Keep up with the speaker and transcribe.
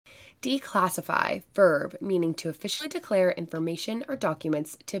Declassify, verb, meaning to officially declare information or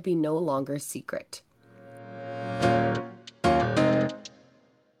documents to be no longer secret.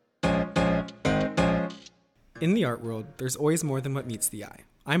 In the art world, there's always more than what meets the eye.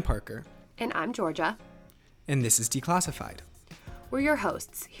 I'm Parker. And I'm Georgia. And this is Declassified. We're your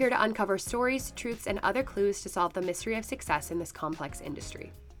hosts, here to uncover stories, truths, and other clues to solve the mystery of success in this complex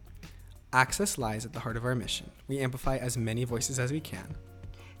industry. Access lies at the heart of our mission. We amplify as many voices as we can.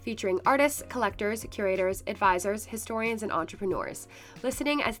 Featuring artists, collectors, curators, advisors, historians, and entrepreneurs,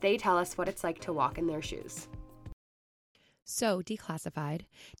 listening as they tell us what it's like to walk in their shoes. So, Declassified,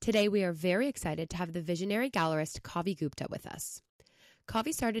 today we are very excited to have the visionary gallerist Kavi Gupta with us.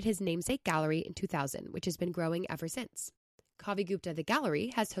 Kavi started his namesake gallery in 2000, which has been growing ever since. Kavi Gupta The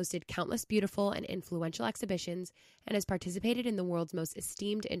Gallery has hosted countless beautiful and influential exhibitions and has participated in the world's most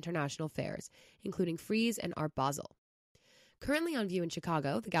esteemed international fairs, including Frieze and Art Basel. Currently on view in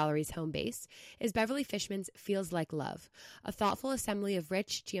Chicago, the gallery's home base, is Beverly Fishman's Feels Like Love, a thoughtful assembly of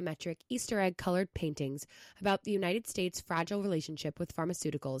rich, geometric, Easter egg-colored paintings about the United States' fragile relationship with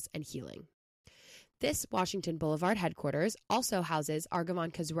pharmaceuticals and healing. This Washington Boulevard headquarters also houses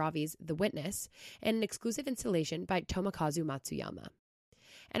Arghwan Khosravi's The Witness and an exclusive installation by Tomokazu Matsuyama.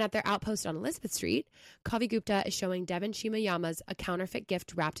 And at their outpost on Elizabeth Street, Kavi Gupta is showing Devon Shimayama's A Counterfeit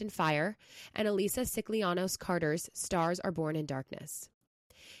Gift Wrapped in Fire and Elisa Siclianos Carter's Stars Are Born in Darkness.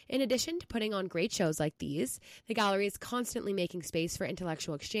 In addition to putting on great shows like these, the gallery is constantly making space for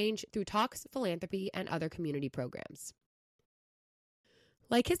intellectual exchange through talks, philanthropy, and other community programs.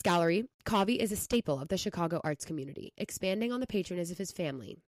 Like his gallery, Kavi is a staple of the Chicago arts community, expanding on the patronage of his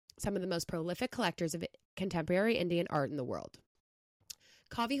family, some of the most prolific collectors of contemporary Indian art in the world.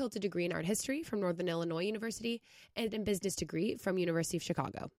 Kavi holds a degree in art history from Northern Illinois University and a business degree from University of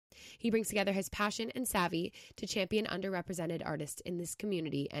Chicago. He brings together his passion and savvy to champion underrepresented artists in this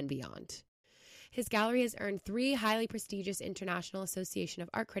community and beyond. His gallery has earned 3 highly prestigious International Association of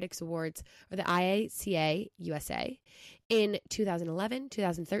Art Critics Awards, or the IACA USA, in 2011,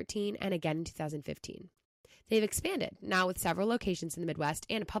 2013, and again in 2015. They've expanded, now with several locations in the Midwest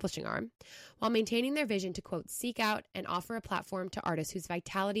and a publishing arm, while maintaining their vision to, quote, seek out and offer a platform to artists whose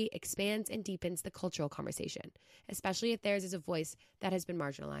vitality expands and deepens the cultural conversation, especially if theirs is a voice that has been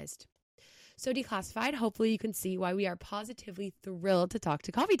marginalized. So Declassified, hopefully you can see why we are positively thrilled to talk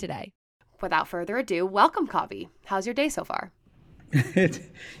to Kavi today. Without further ado, welcome, Kavi. How's your day so far?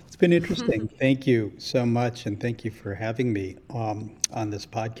 It's been interesting. Thank you so much, and thank you for having me on this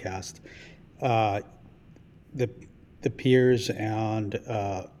podcast. The peers and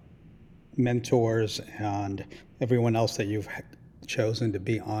mentors and everyone else that you've chosen to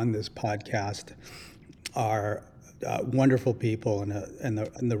be on this podcast are wonderful people and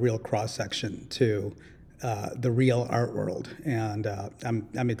the real cross section to the real art world, and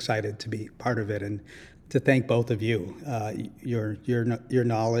I'm excited to be part of it and to thank both of you. Your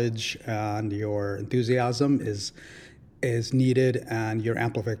knowledge and your enthusiasm is needed, and your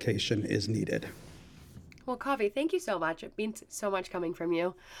amplification is needed. Well, Kavi, thank you so much. It means so much coming from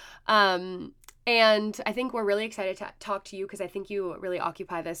you. And I think we're really excited to talk to you because I think you really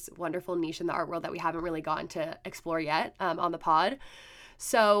occupy this wonderful niche in the art world that we haven't really gotten to explore yet on the pod.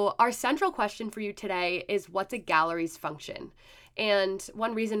 So our central question for you today is, what's a gallery's function? And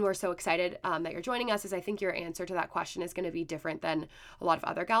one reason we're so excited that you're joining us is I think your answer to that question is going to be different than a lot of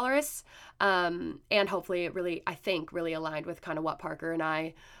other gallerists. And hopefully it really, I think, really aligned with kind of what Parker and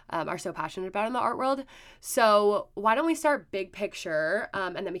I are so passionate about in the art world. So why don't we start big picture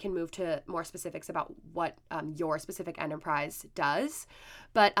and then we can move to more specifics about what your specific enterprise does.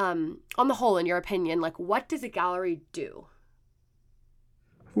 But on the whole, in your opinion, like, what does a gallery do?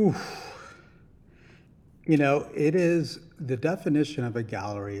 You know, it is, the definition of a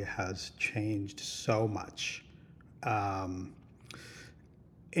gallery has changed so much. And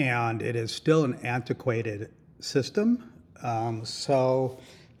it is still an antiquated system. So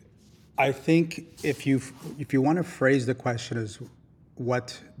I think if you want to phrase the question as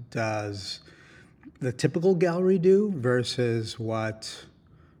what does the typical gallery do versus what,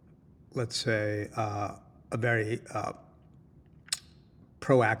 let's say, a very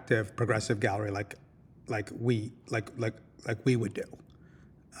proactive, progressive gallery like we would do.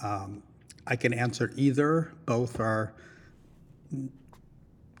 I can answer either. Both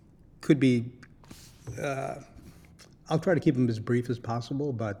could be. I'll try to keep them as brief as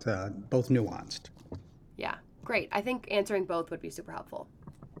possible, but both nuanced. Yeah, great. I think answering both would be super helpful.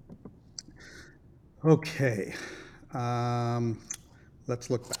 Okay,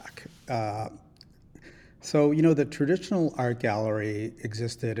 let's look back. So, the traditional art gallery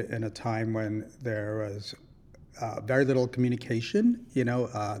existed in a time when there was very little communication.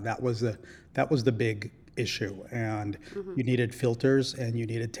 That was the big issue, and you needed filters, and you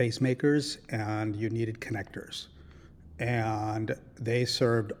needed tastemakers, and you needed connectors, and they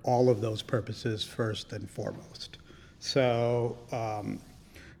served all of those purposes first and foremost. So,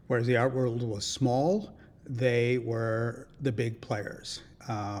 whereas the art world was small, they were the big players.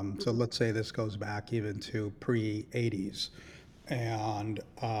 So let's say this goes back even to pre-'80s, and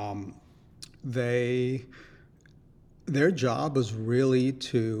they their job was really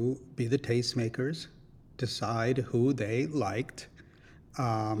to be the tastemakers, decide who they liked,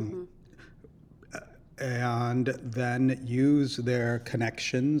 and then use their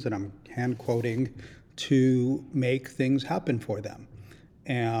connections, and I'm hand quoting, to make things happen for them.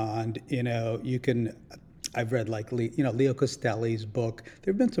 And I've read like Leo Costelli's book.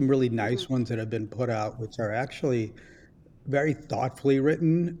 There have been some really nice ones that have been put out, which are actually very thoughtfully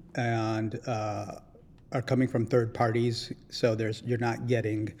written and are coming from third parties. So you're not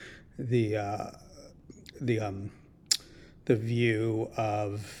getting the the view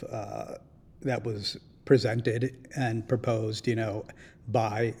of that was presented and proposed,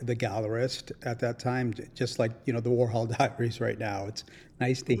 by the gallerist at that time. Just like the Warhol Diaries right now, it's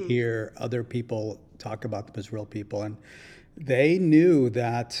nice to hear other people talk about them as real people, and they knew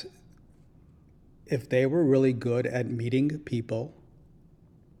that if they were really good at meeting people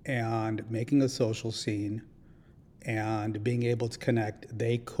and making a social scene and being able to connect,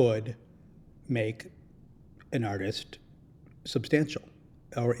 they could make an artist substantial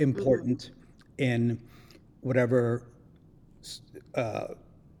or important in whatever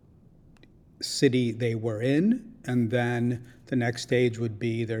city they were in. And then the next stage would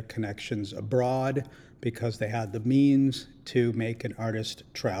be their connections abroad, because they had the means to make an artist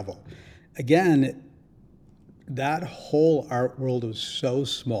travel. Again, that whole art world was so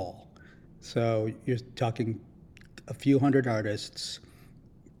small. So you're talking a few hundred artists,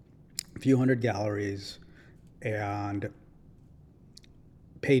 a few hundred galleries, and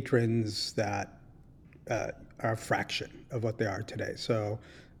patrons that are a fraction of what they are today. So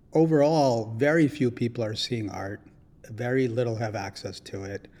overall, very few people are seeing art. Very little have access to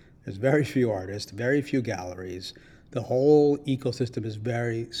it. There's very few artists, very few galleries. The whole ecosystem is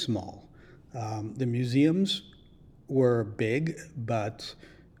very small. The museums were big, but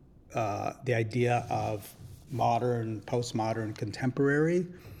the idea of modern, postmodern, contemporary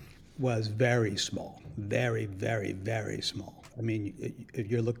was very small. Very, very, very small. I mean, if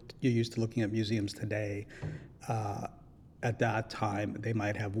you're used to looking at museums today, at that time, they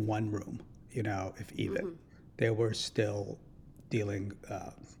might have one room, if even. They were still dealing,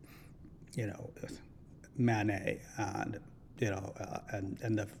 with Manet and,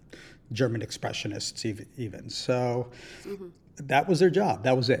 and the German expressionists even. So that was their job.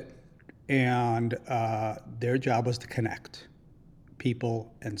 That was it. And their job was to connect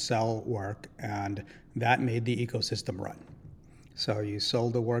people and sell work, and that made the ecosystem run. So you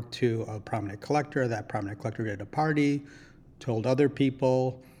sold the work to a prominent collector. That prominent collector did a party, told other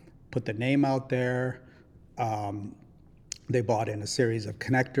people, put the name out there. They bought in a series of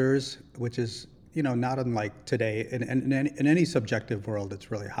connectors, which is, not unlike today. In any subjective world, it's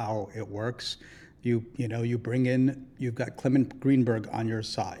really how it works. You've got Clement Greenberg on your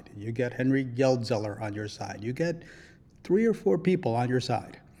side. You get Henry Geldzeller on your side. You get 3 or 4 people on your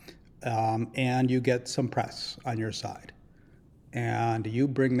side. And you get some press on your side. And you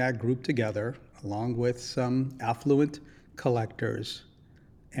bring that group together along with some affluent collectors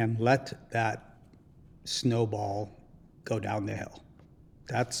and let that snowball go down the hill.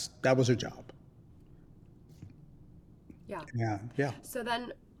 That was her job. Yeah. Yeah.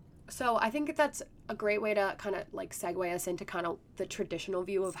 So I think that's a great way to kind of like segue us into kind of the traditional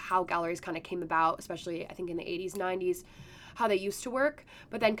view of how galleries kind of came about, especially I think in the 80s, 90s, how they used to work.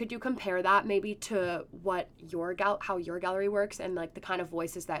 But then could you compare that maybe to what how your gallery works, and like the kind of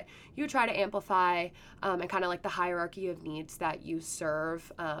voices that you try to amplify, and kind of like the hierarchy of needs that you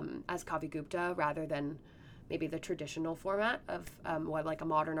serve as Kavi Gupta, rather than maybe the traditional format of what like a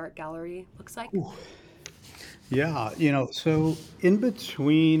modern art gallery looks like? Ooh. Yeah, so in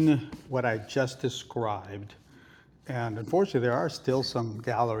between what I just described, and unfortunately there are still some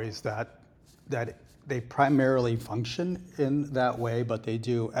galleries that they primarily function in that way, but they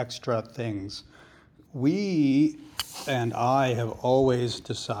do extra things. We and I have always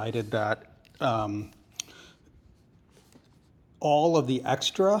decided that all of the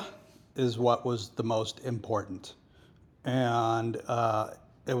extra is what was the most important. And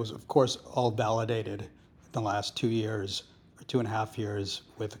it was, of course, all validated in the last 2 years, or 2.5 years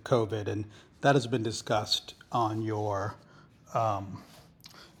with COVID. And that has been discussed on your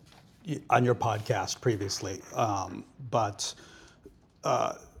on your podcast previously. But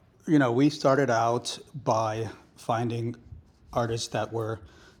we started out by finding artists that were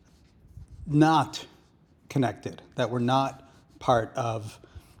not connected, that were not part of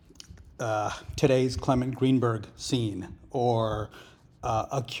today's Clement Greenberg scene or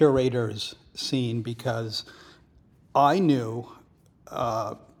a curator's scene, because I knew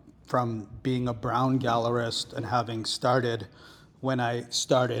from being a Brown gallerist and having started when I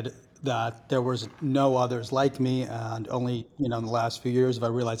started that there was no others like me, and only in the last few years have I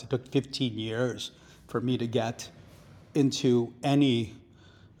realized it took 15 years for me to get into any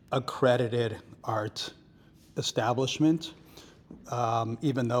accredited art establishment.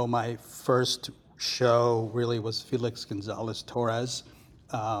 Even though my first show really was Felix Gonzalez Torres,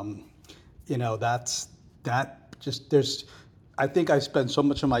 that's that just there's. I think I spent so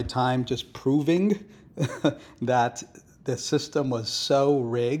much of my time just proving that the system was so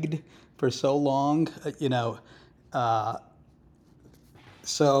rigged for so long.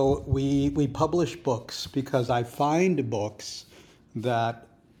 So we publish books because I find books that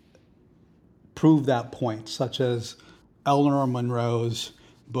prove that point, such as Eleanor Monroe's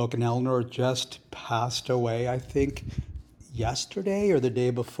book, and Eleanor just passed away, I think, yesterday or the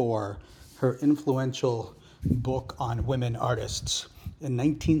day before, her influential book on women artists in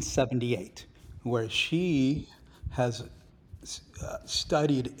 1978, where she has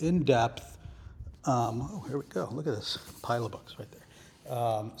studied in depth. Here we go. Look at this pile of books right there.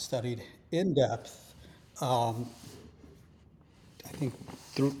 Studied in depth. I think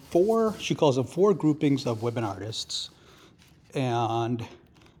through four. She calls them four groupings of women artists, and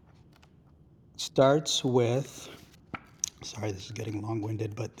starts with. Sorry, this is getting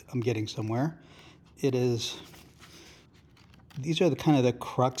long-winded, but I'm getting somewhere. These are the kind of the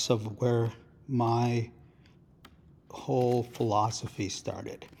crux of where my whole philosophy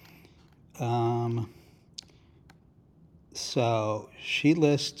started. So she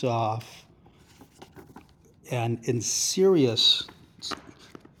lists off, and in serious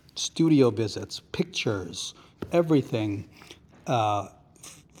studio visits, pictures, everything,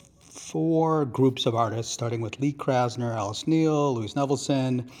 four groups of artists, starting with Lee Krasner, Alice Neal, Louise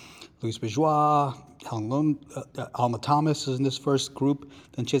Nevelson, Louise Bourgeois, Alma Thomas is in this first group.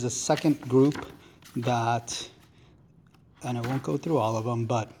 Then she has a second group that, and I won't go through all of them,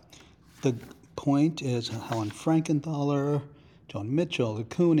 but the point is Helen Frankenthaler, Joan Mitchell, de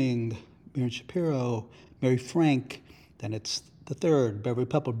Kooning, Miriam Shapiro, Mary Frank. Then it's the third, Beverly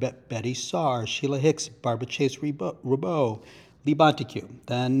Pepper, Betty Saar, Sheila Hicks, Barbara Chase Roubeau, Lee Montague.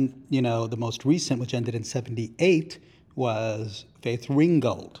 Then, the most recent, which ended in 78, was Faith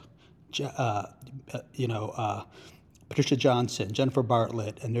Ringgold, Patricia Johnson, Jennifer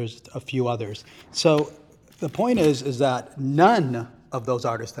Bartlett, and there's a few others. So the point is that none of those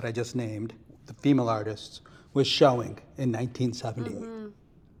artists that I just named, the female artists, was showing in 1978. Mm-hmm.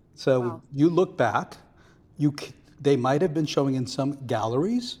 So wow. You look back, they might have been showing in some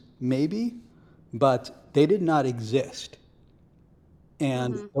galleries, maybe, but they did not exist.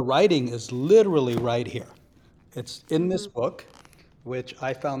 And mm-hmm. the writing is literally right here. It's in this book, which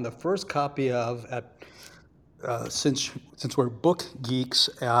I found the first copy of at since we're book geeks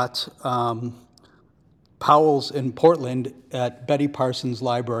at Powell's in Portland at Betty Parsons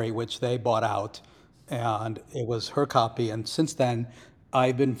Library, which they bought out, and it was her copy. And since then,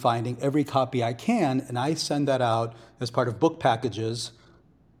 I've been finding every copy I can, and I send that out as part of book packages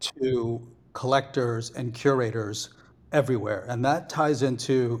to collectors and curators everywhere. And that ties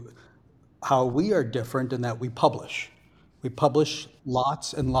into how we are different in that we publish. We publish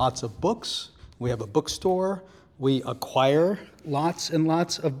lots and lots of books. We have a bookstore. We acquire lots and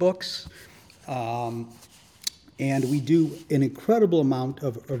lots of books. And we do an incredible amount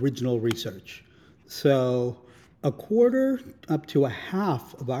of original research. So a quarter up to a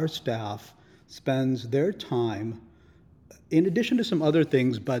half of our staff spends their time, in addition to some other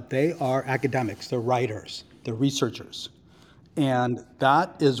things, but they are academics, they're writers, they're researchers. And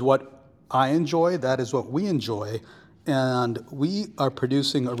that is what I enjoy, that is what we enjoy, and we are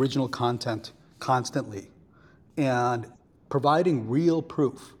producing original content constantly and providing real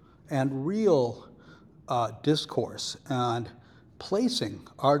proof and real discourse and placing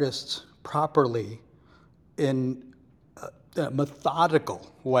artists properly in a methodical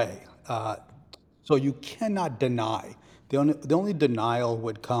way. So you cannot deny. The only denial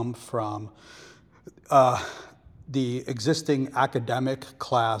would come from the existing academic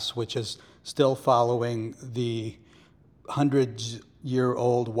class, which is still following the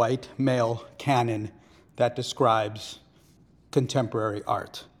 100-year-old white male canon that describes contemporary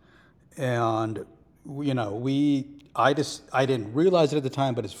art. And we I didn't realize it at the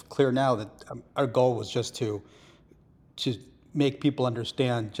time, but it's clear now that our goal was just to make people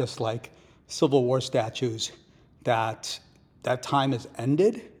understand, just like Civil War statues, that that time has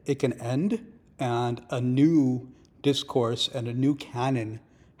ended. It can end, and a new discourse and a new canon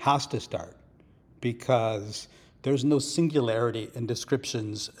has to start, because there's no singularity in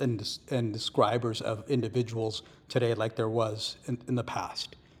descriptions and describers of individuals today like there was in the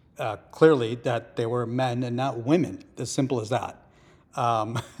past. Clearly, that they were men and not women, as simple as that.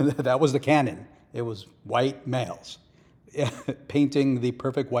 That was the canon. It was white males painting the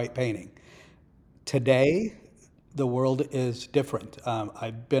perfect white painting. Today, the world is different.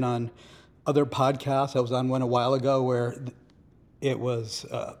 I've been on other podcasts. I was on one a while ago where it was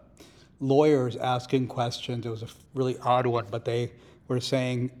lawyers asking questions. It was a really odd one, but they were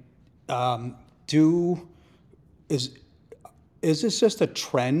saying, is this just a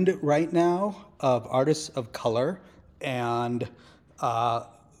trend right now of artists of color and BIPOC,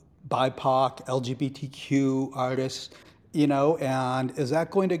 LGBTQ artists, and is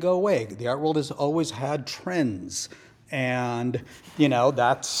that going to go away? The art world has always had trends, and,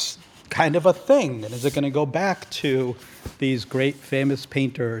 that's kind of a thing. And is it going to go back to these great famous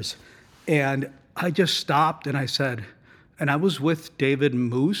painters? And I just stopped and I said, and I was with David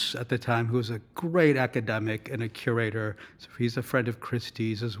Moose at the time, who was a great academic and a curator. So he's a friend of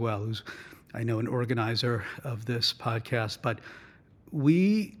Christie's as well, who's, I know, an organizer of this podcast. But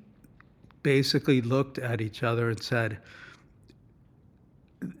we basically looked at each other and said,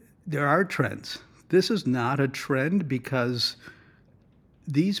 there are trends. This is not a trend because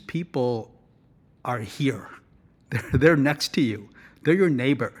these people are here. They're next to you. They're your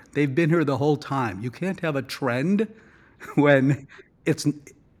neighbor. They've been here the whole time. You can't have a trend when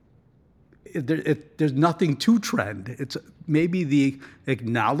there's nothing to trend. It's maybe the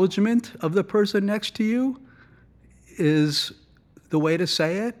acknowledgement of the person next to you is the way to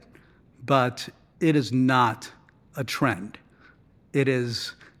say it, but it is not a trend. It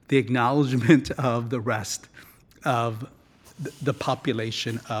is the acknowledgement of the rest of the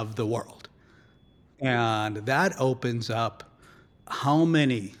population of the world. And that opens up how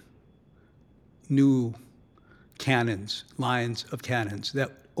many new canons, lines of canons,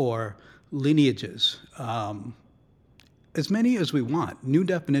 or lineages, as many as we want. New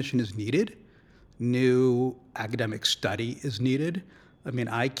definition is needed. New academic study is needed. I mean,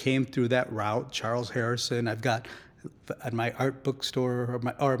 I came through that route. Charles Harrison, I've got at my art bookstore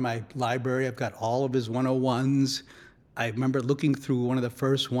or my library, I've got all of his 101s. I remember looking through one of the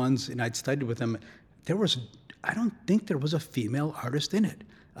first ones, and I'd studied with him. I don't think there was a female artist in it.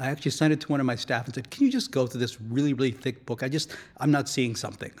 I actually sent it to one of my staff and said, can you just go through this really, really thick book? I'm not seeing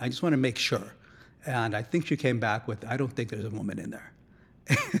something. I just want to make sure. And I think she came back with, I don't think there's a woman in there.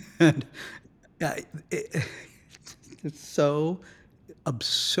 And it's so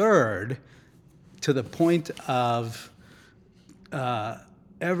absurd to the point of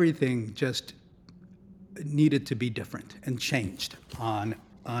everything just needed to be different and changed on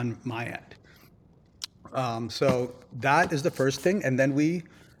my end. So that is the first thing. And then we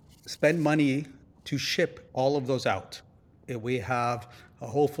spend money to ship all of those out. We have a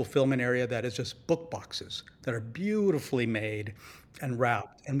whole fulfillment area that is just book boxes that are beautifully made and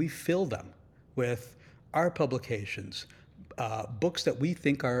wrapped. And we fill them with our publications, books that we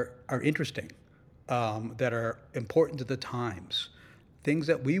think are interesting, that are important to the times, things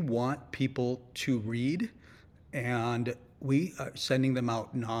that we want people to read, and we are sending them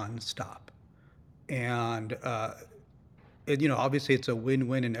out nonstop. And obviously it's a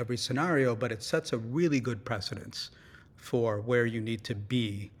win-win in every scenario, but it sets a really good precedence for where you need to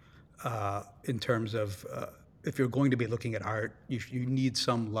be in terms of if you're going to be looking at art, you need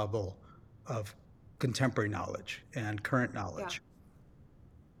some level of contemporary knowledge and current knowledge.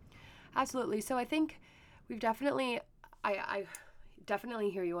 Yeah. Absolutely. So I think we've definitely, I definitely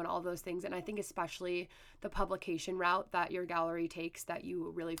hear you on all those things. And I think especially the publication route that your gallery takes, that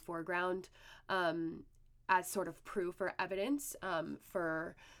you really foreground as sort of proof or evidence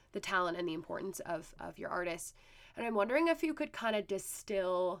for the talent and the importance of your artists. And I'm wondering if you could kind of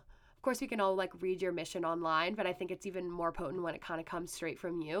distill, of course we can all read your mission online, but I think it's even more potent when it kind of comes straight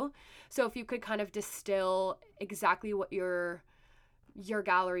from you. So if you could kind of distill exactly what your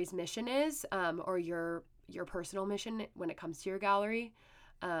gallery's mission is, or your personal mission when it comes to your gallery,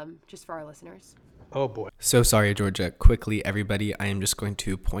 just for our listeners. Oh boy. So sorry, Georgia. Quickly, everybody, I am just going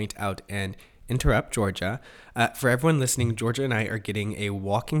to point out and interrupt Georgia. For everyone listening, Georgia and I are getting a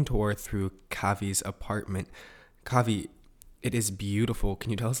walking tour through Kavi's apartment. Kavi, it is beautiful. Can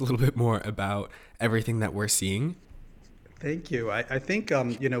you tell us a little bit more about everything that we're seeing? Thank you. I think,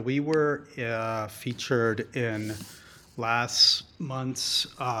 we were featured in last month's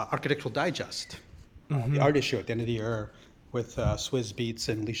Architectural Digest, the art issue at the end of the year with Swizz Beatz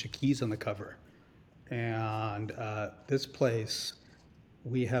and Alicia Keys on the cover. And this place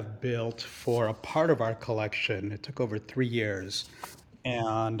we have built for a part of our collection. It took over 3 years.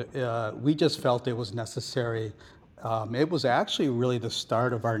 And we just felt it was necessary. It was actually really the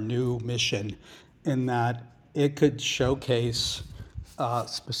start of our new mission in that it could showcase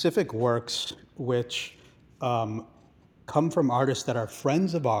specific works which come from artists that are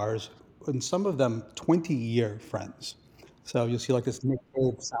friends of ours, and some of them 20-year friends. So you'll see like this Nick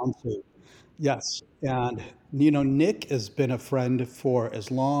Cave sound suit. Yes, and Nick has been a friend for as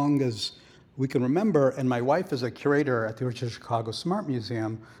long as we can remember, and my wife is a curator at the University of Chicago Smart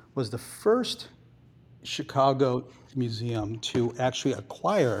Museum, was the first Chicago museum to actually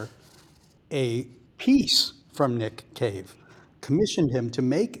acquire a piece from Nick Cave, commissioned him to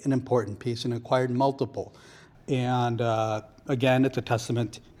make an important piece and acquired multiple. And again, it's a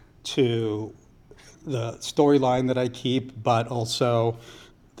testament to the storyline that I keep, but also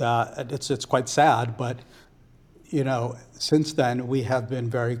that it's quite sad. But since then we have been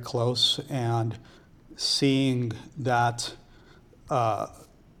very close, and seeing that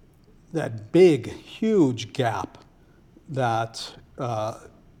that big, huge gap that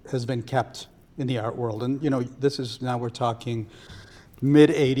has been kept in the art world. And this is now we're talking mid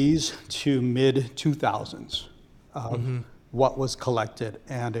 '80s to mid 2000s of what was collected,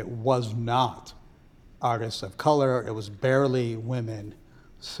 and it was not artists of color. It was barely women.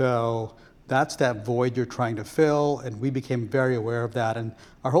 So that's that void you're trying to fill, and we became very aware of that. And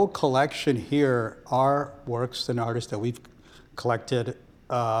our whole collection here are works and artists that we've collected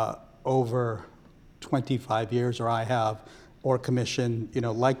over 25 years, or I have, or commissioned.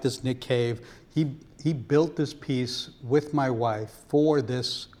 Like this Nick Cave. He built this piece with my wife for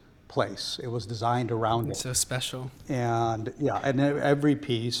this place. It was designed around it. It's so special. And yeah, and every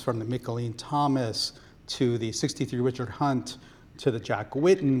piece from the Mickalene Thomas to the 63 Richard Hunt to the Jack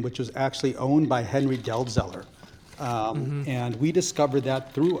Whitten, which was actually owned by Henry Geldzahler. And we discovered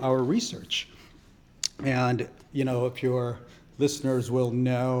that through our research. And, if your listeners will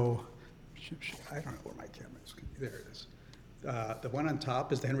know, I don't know where my camera is. There it is. The one on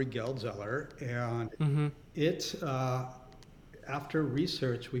top is the Henry Geldzahler. And it, after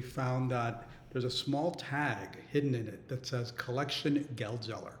research, we found that there's a small tag hidden in it that says Collection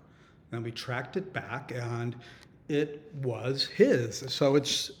Geldzahler. And we tracked it back, and it was his. So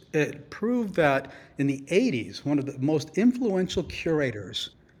it proved that in the 80s, one of the most influential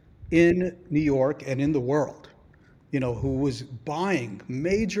curators in New York and in the world, who was buying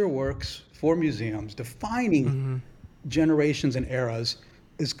major works for museums, defining generations and eras,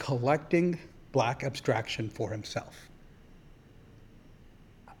 is collecting Black abstraction for himself.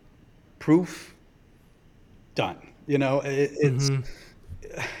 Proof done. It's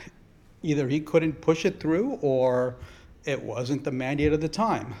either he couldn't push it through, or it wasn't the mandate of the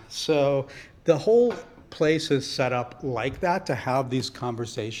time. So the whole place is set up like that to have these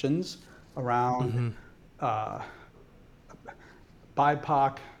conversations around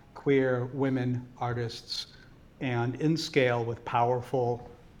BIPOC, queer, women artists, and in scale with powerful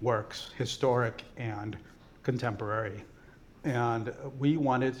works, historic and contemporary. And we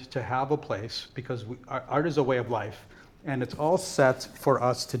wanted to have a place because art is a way of life, and it's all set for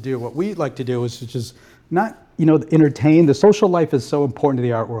us to do what we like to do, is to just not, entertain. The social life is so important to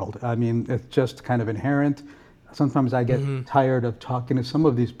the art world. I mean, it's just kind of inherent. Sometimes I get tired of talking to some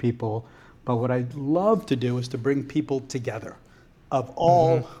of these people, but what I'd love to do is to bring people together of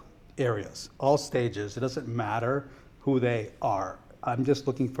all areas, all stages. It doesn't matter who they are. I'm just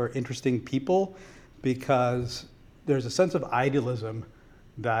looking for interesting people, because there's a sense of idealism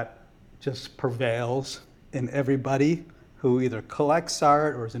that just prevails in everybody who either collects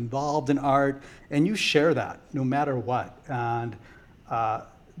art or is involved in art, and you share that no matter what. And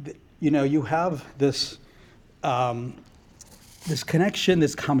you have this this connection,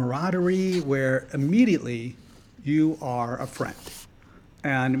 this camaraderie, where immediately you are a friend.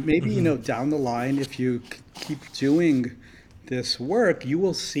 And maybe down the line, if you keep doing this work, you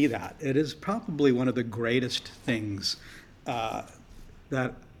will see that it is probably one of the greatest things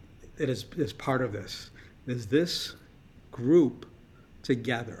that it is part of this. Is this group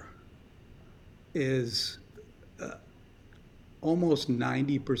together is almost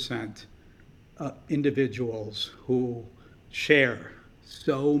 90% individuals who share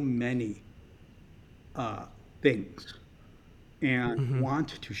so many things and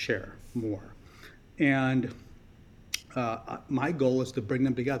want to share more. And my goal is to bring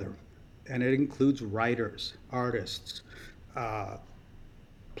them together. And it includes writers, artists,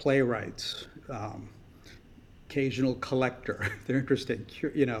 playwrights, occasional collector. They're interested.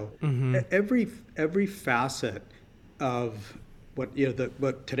 Every facet of what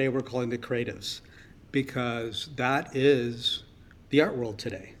today we're calling the creatives, because that is the art world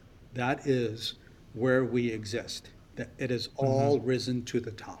today. That is where we exist. That it has all risen to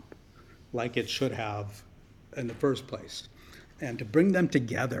the top, like it should have in the first place, and to bring them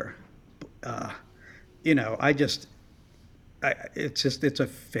together, I just it's a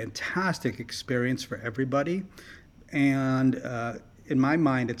fantastic experience for everybody, and in my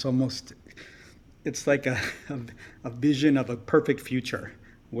mind, it's like a vision of a perfect future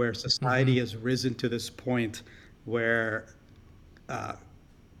where society has risen to this point where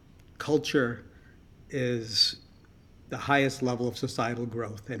culture is the highest level of societal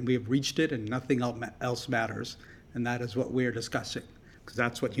growth, and we have reached it, and nothing else matters, and that is what we are discussing, because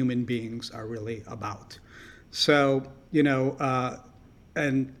that's what human beings are really about. So,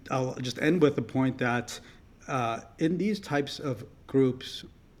 and I'll just end with the point that in these types of groups,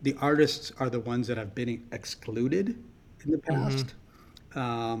 the artists are the ones that have been excluded in the past,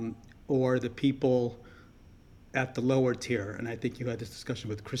 or the people at the lower tier. And I think you had this discussion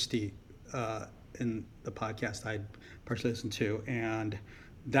with Christy in the podcast I partially listened to. And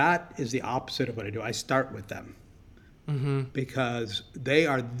that is the opposite of what I do. I start with them because they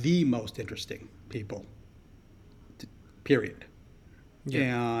are the most interesting people, period.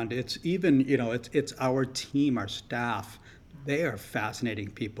 Yeah. And it's even, it's our team, our staff. They are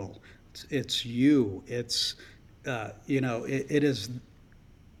fascinating people. It's you. It's, it is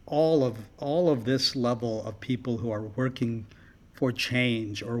all of this level of people who are working for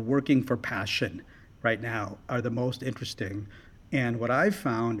change or working for passion right now are the most interesting. And what I've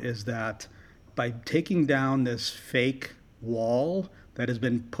found is that by taking down this fake wall that has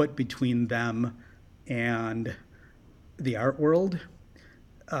been put between them and the art world,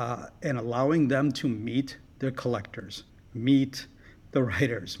 and allowing them to meet their collectors, meet the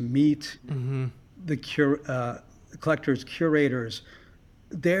writers, meet the collectors, curators,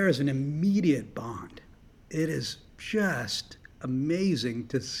 there is an immediate bond. It is just amazing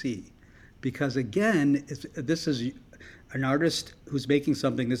to see, because again, this is an artist who's making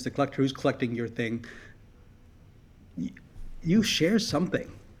something. This is the collector who's collecting your thing. You share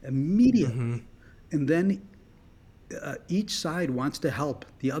something immediately, and then each side wants to help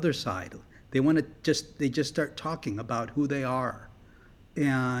the other side. They just start talking about who they are,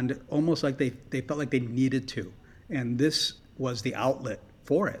 and almost like they felt like they needed to, and this was the outlet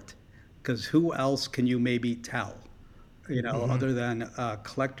for it, because who else can you maybe tell, other than a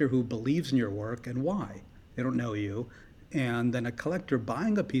collector who believes in your work and why? They don't know you, and then a collector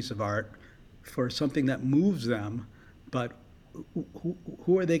buying a piece of art for something that moves them, but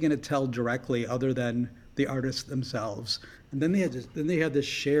who are they going to tell directly other than the artists themselves? And then they have this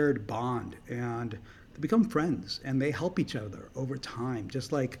shared bond, and they become friends, and they help each other over time,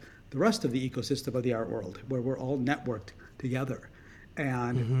 just like the rest of the ecosystem of the art world, where we're all networked together.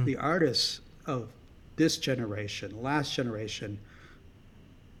 And the artists of this generation, last generation,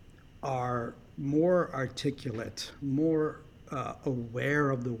 are more articulate, more aware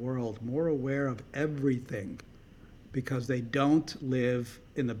of the world, more aware of everything, because they don't live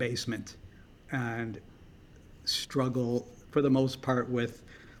in the basement and struggle for the most part with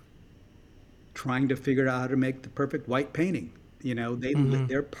trying to figure out how to make the perfect white painting.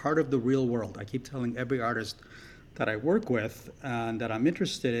 They're part of the real world. I keep telling every artist that I work with and that I'm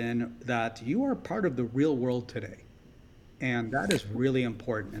interested in that you are part of the real world today. And that is really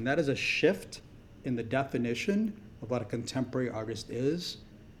important. And that is a shift in the definition of what a contemporary artist is.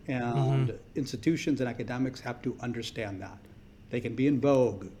 And institutions and academics have to understand that. They can be in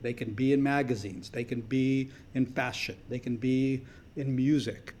Vogue, they can be in magazines, they can be in fashion, they can be in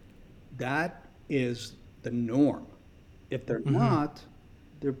music. That is the norm. If they're not,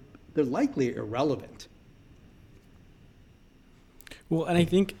 they're likely irrelevant. Well, and I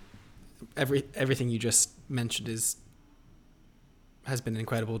think everything you just mentioned has been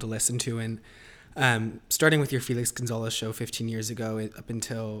incredible to listen to, and starting with your Felix Gonzalez show 15 years ago up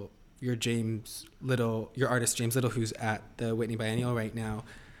until your artist James Little, who's at the Whitney Biennial right now,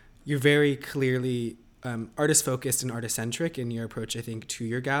 you're very clearly artist-focused and artist-centric in your approach, I think, to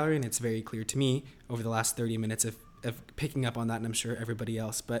your gallery, and it's very clear to me over the last 30 minutes of picking up on that, and I'm sure everybody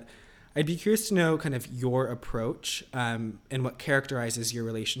else. But I'd be curious to know kind of your approach and what characterizes your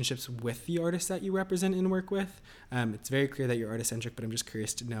relationships with the artists that you represent and work with. It's very clear that you're artist-centric, but I'm just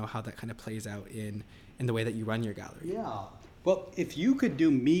curious to know how that kind of plays out in the way that you run your gallery. Yeah. Well, if you could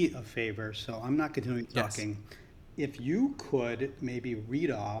do me a favor, so I'm not continuing talking, if you could maybe read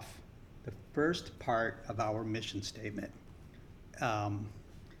off the first part of our mission statement. um,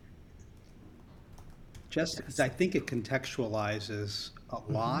 just I think it contextualizes a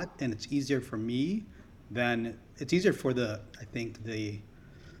lot, and it's easier for me than it's easier for I think the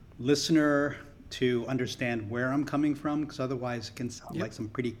listener to understand where I'm coming from, because otherwise it can sound like some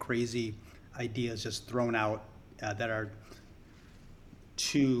pretty crazy ideas just thrown out that are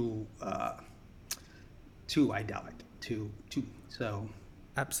too idyllic, too so.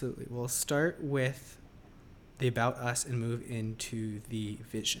 Absolutely. We'll start with the about us and move into the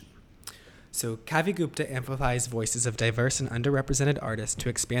vision. So Kavi Gupta amplifies voices of diverse and underrepresented artists to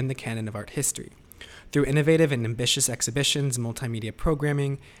expand the canon of art history. Through innovative and ambitious exhibitions, multimedia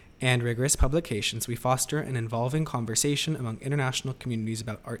programming, and rigorous publications, we foster an involving conversation among international communities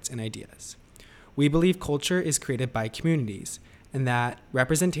about arts and ideas. We believe culture is created by communities, and that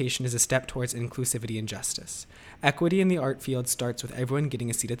representation is a step towards inclusivity and justice. Equity in the art field starts with everyone getting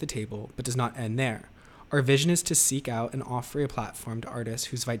a seat at the table, but does not end there. Our vision is to seek out and offer a platform to artists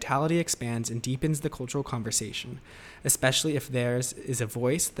whose vitality expands and deepens the cultural conversation, especially if theirs is a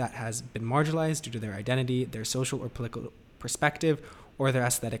voice that has been marginalized due to their identity, their social or political perspective, or their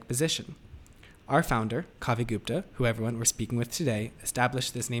aesthetic position. Our founder, Kavi Gupta, who everyone we're speaking with today,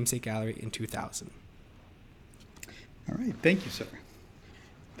 established this namesake gallery in 2000. All right, thank you, sir.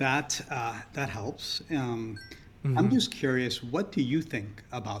 That helps. I'm just curious, what do you think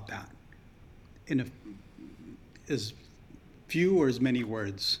about that? In as few or as many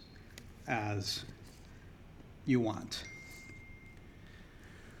words as you want.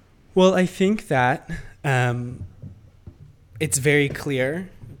 Well, I think that it's very clear,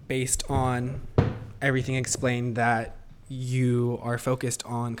 based on everything explained, that you are focused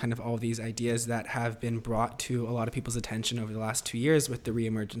on kind of all these ideas that have been brought to a lot of people's attention over the last 2 years with the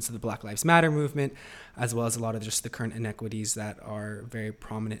reemergence of the Black Lives Matter movement, as well as a lot of just the current inequities that are very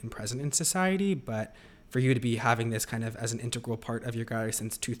prominent and present in society. But for you to be having this kind of as an integral part of your gallery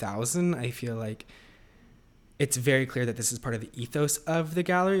since 2000, I feel like it's very clear that this is part of the ethos of the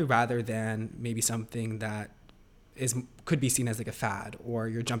gallery, rather than maybe something that could be seen as like a fad, or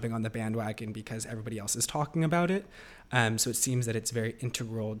you're jumping on the bandwagon because everybody else is talking about it. So it seems that it's very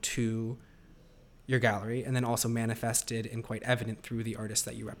integral to your gallery, and then also manifested and quite evident through the artists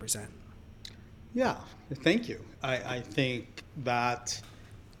that you represent. Yeah, thank you. I think that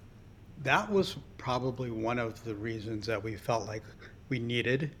was probably one of the reasons that we felt like we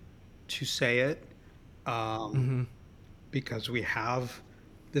needed to say it, because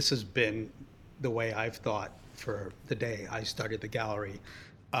this has been the way I've thought for the day I started the gallery.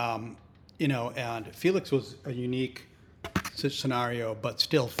 And Felix was a unique scenario, but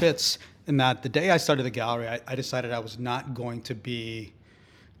still fits in that the day I started the gallery, I decided I was not going to be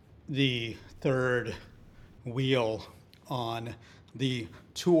the third wheel on the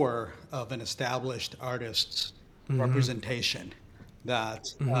tour of an established artist's representation. That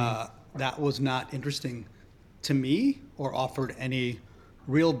was not interesting to me or offered any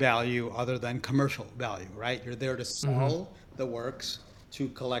real value other than commercial value, right? You're there to sell the works to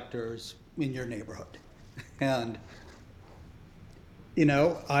collectors in your neighborhood. And,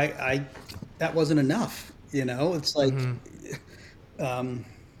 I that wasn't enough, it's like,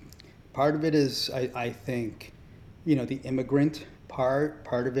 part of it is, I think, the immigrant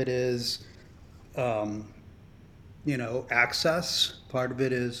part of it is, access, part of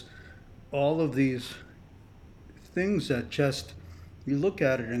it is all of these things that just, you look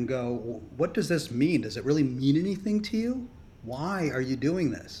at it and go, what does this mean? Does it really mean anything to you? Why are you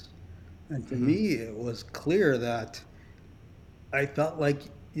doing this? And to me, it was clear that I felt like,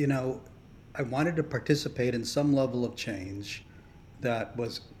 I wanted to participate in some level of change that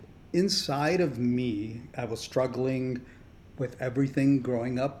was inside of me. I was struggling with everything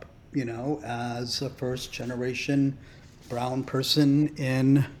growing up, as a first generation brown person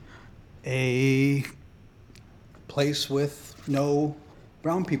in a place with no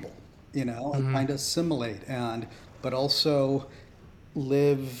brown people, and kind of assimilate but also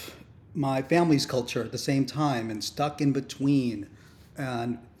live my family's culture at the same time, and stuck in between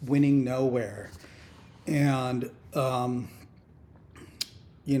and winning nowhere. And, and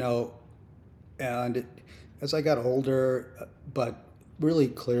as I got older, but really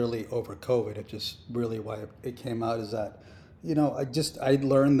clearly over COVID, it just really why it came out is that, I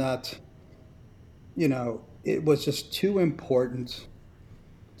learned that, it was just too important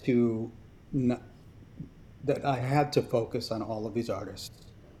to that I had to focus on all of these artists,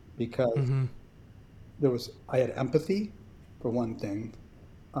 because I had empathy for one thing.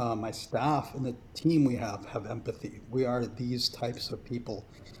 My staff and the team we have empathy. We are these types of people,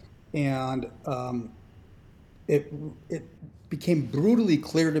 and it became brutally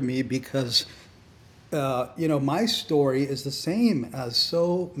clear to me, because My story is the same as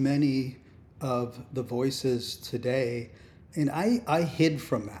so many of the voices today. And I hid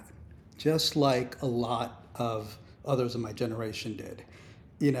from that, just like a lot of others of my generation did.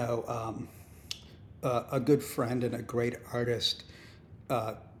 You know, a good friend and a great artist,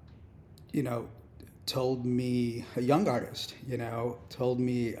 uh, you know, told me, a young artist, told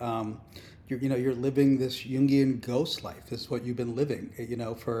me, you're living this Jungian ghost life. This is what you've been living,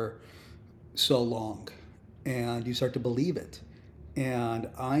 for so long, and you start to believe it. And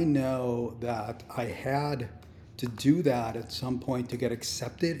I know that I had to do that at some point to get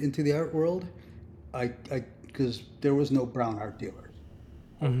accepted into the art world. Because there was no brown art dealers.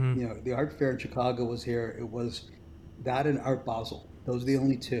 Mm-hmm. The art fair in Chicago was here. It was that and Art Basel. Those are the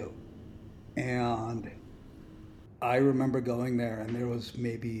only two. And I remember going there, and there was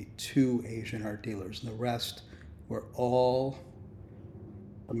maybe two Asian art dealers, and the rest were all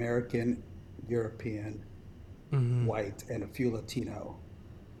American, European, Mm-hmm. white, and a few Latino,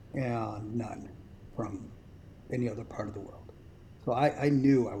 and none from any other part of the world. So I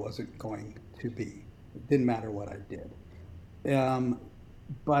knew I wasn't going to be. It didn't matter what I did. Um,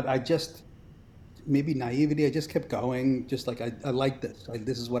 but I just, maybe naivety, I just kept going, just like I like this.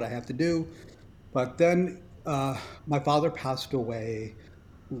 This is what I have to do. But then my father passed away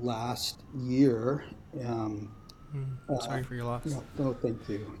last year. Um, Sorry for your loss. no, no, thank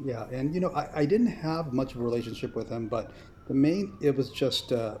you. Yeah, and I didn't have much of a relationship with him, but it was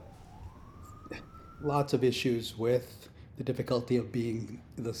just lots of issues with the difficulty of being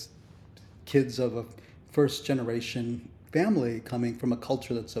the kids of a first generation family coming from a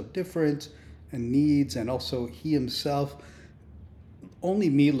culture that's so different and needs, and also he himself, only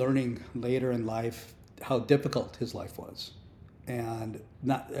me learning later in life how difficult his life was. And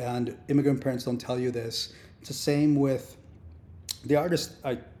immigrant parents don't tell you this. It's the same with the artists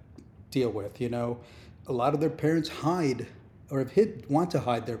I deal with. A lot of their parents hide, or want to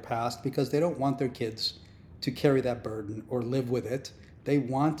hide their past because they don't want their kids to carry that burden or live with it. They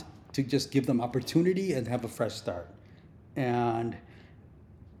want to just give them opportunity and have a fresh start. And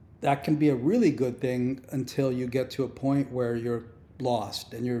that can be a really good thing until you get to a point where you're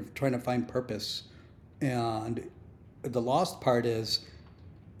lost and you're trying to find purpose. And the lost part is,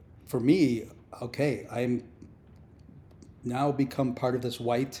 for me, okay, I'm now become part of this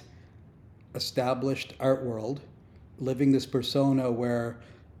white established art world, living this persona where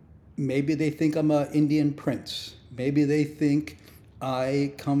maybe they think I'm an Indian prince. Maybe they think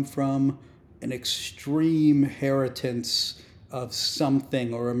I come from an extreme inheritance of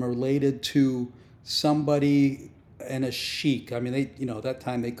something, or am related to somebody and a sheik. I mean, that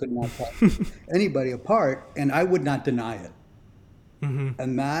time they could not tell anybody apart, and I would not deny it. Mm-hmm.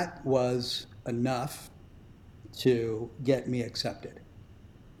 And that was enough to get me accepted.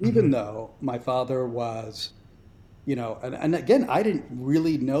 Mm-hmm. Even though my father was, and again, I didn't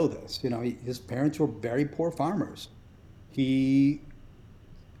really know this. His parents were very poor farmers. He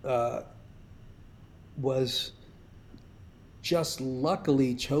uh, was just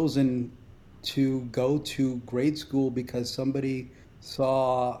luckily chosen to go to grade school because somebody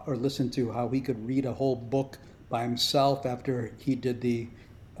saw or listened to how he could read a whole book by himself after he did the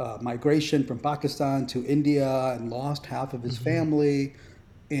migration from Pakistan to India and lost half of his Mm-hmm. family.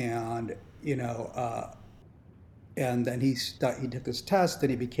 And, you know, uh, and then he took this test and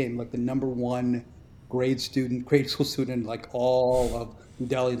he became like the number one grade school student, like all of New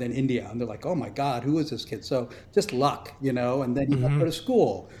Delhi, then India. And they're like, oh my God, who is this kid? So just luck, And then he got to Mm-hmm. go to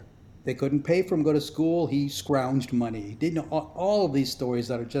school. They couldn't pay for him to go to school. He scrounged money. He did all of these stories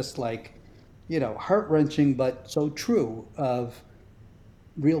that are just like, heart wrenching, but so true of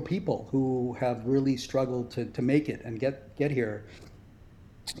real people who have really struggled to make it and get here.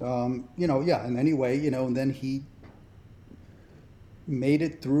 Yeah. And anyway, and then he made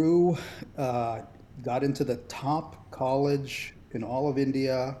it through, uh, got into the top college in all of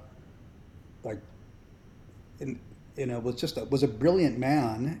India, like, and, was a brilliant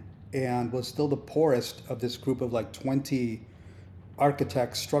man, and was still the poorest of this group of like 20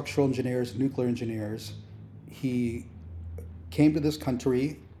 architects, structural engineers, nuclear engineers. He came to this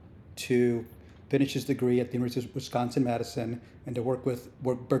country to finish his degree at the University of Wisconsin-Madison and to work with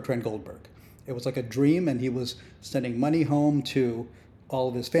Bertrand Goldberg. It was like a dream, and he was sending money home to all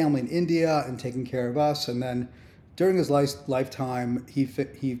of his family in India and taking care of us. And then during his lifetime,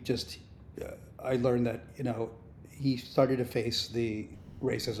 he just I learned that he started to face the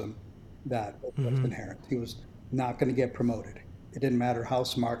racism that was Mm-hmm. inherent. He was not going to get promoted. It didn't matter how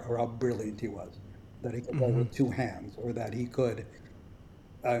smart or how brilliant he was, that he could write Mm-hmm. with two hands, or that he could.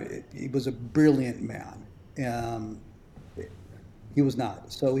 He was a brilliant man. Um, he was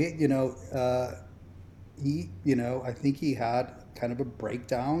not. So I think he had kind of a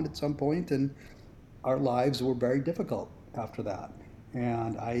breakdown at some point, and our lives were very difficult after that.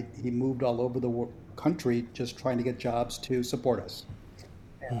 And he moved all over the country just trying to get jobs to support us.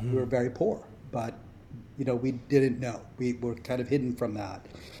 And we were very poor, but we didn't know. We were kind of hidden from that.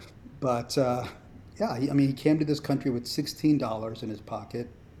 But yeah, he came to this country with $16 in his pocket,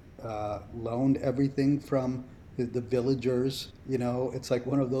 loaned everything from the villagers. It's like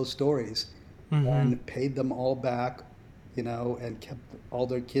one of those stories, and paid them all back, and kept all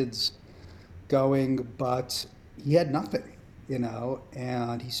their kids going. But he had nothing,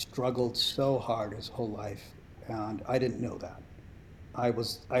 and he struggled so hard his whole life. And I didn't know that. I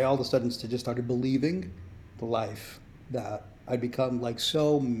all of a sudden just started believing the life that I'd become like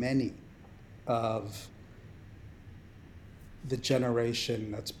so many of the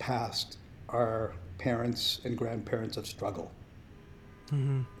generation that's past our parents and grandparents of struggle.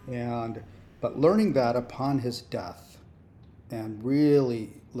 And but learning that upon his death, and really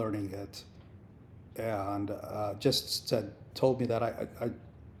learning it, and just told me that I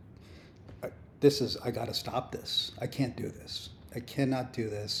got to stop this. I can't do this. I cannot do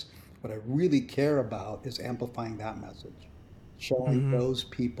this. What I really care about is amplifying that message, showing those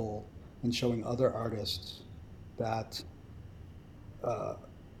people and showing other artists that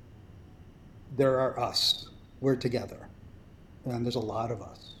there are us. We're together, and there's a lot of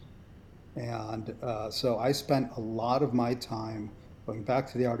us. And so I spent a lot of my time going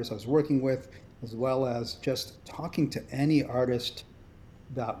back to the artists I was working with, as well as just talking to any artist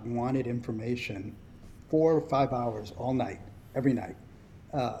that wanted information, 4 or 5 hours all night, every night,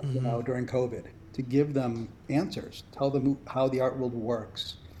 during COVID, to give them answers, tell them how the art world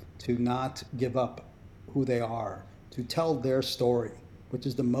works, to not give up who they are, to tell their story, which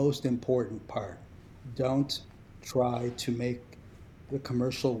is the most important part. Don't try to make the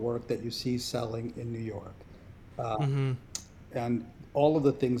commercial work that you see selling in New York. And all of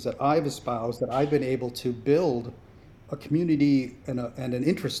the things that I've espoused, that I've been able to build a community and an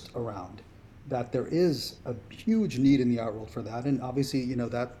interest around, that there is a huge need in the art world for that. And obviously,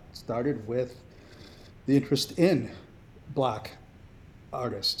 that started with the interest in Black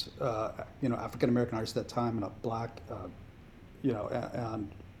artists, African American artists at that time, and a Black,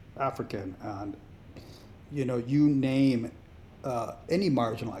 and African, and you name any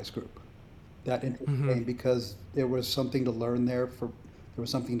marginalized group. That interest came because there was something to learn there. There was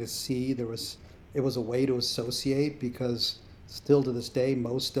something to see. It was a way to associate, because still to this day,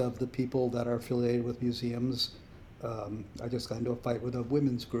 most of the people that are affiliated with museums, I just got into a fight with a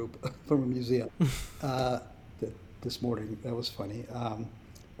women's group from a museum this morning. That was funny.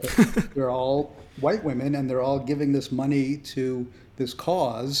 They're all white women, and they're all giving this money to this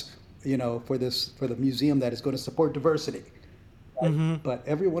cause, for the museum that is going to support diversity. Right? But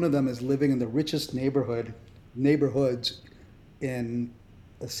every one of them is living in the richest neighborhoods in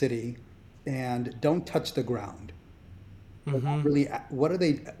a city, and don't touch the ground. Really, what are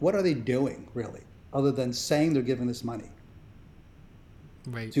they doing really, other than saying they're giving this money?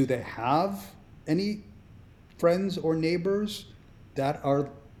 Right. Do they have any friends or neighbors that are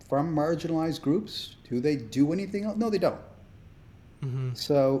from marginalized groups? Do they do anything else? No, they don't.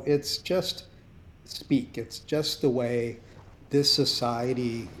 So it's just speak. It's just the way this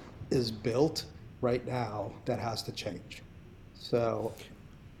society is built right now that has to change. So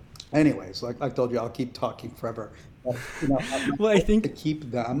anyways, like I told you, I'll keep talking forever. But, Well, I think to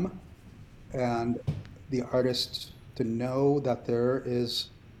keep them and the artists to know that there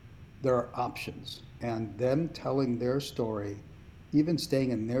are options, and them telling their story, even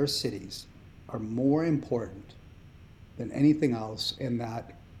staying in their cities, are more important than anything else. And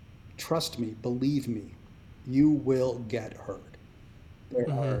that, trust me, believe me, you will get heard. There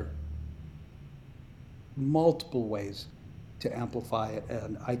are multiple ways to amplify it,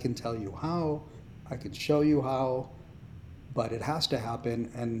 and I can tell you how, I can show you how, but it has to happen.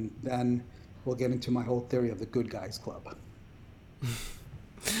 And then we'll get into my whole theory of the Good Guys Club. There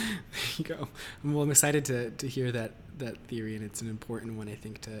you go. Well, I'm excited to hear that theory, and it's an important one, I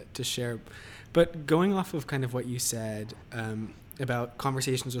think, to share. But going off of kind of what you said about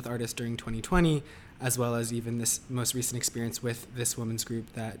conversations with artists during 2020, as well as even this most recent experience with this women's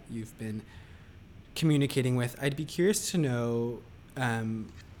group that you've been communicating with, I'd be curious to know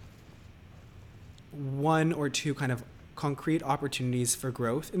one or two kind of concrete opportunities for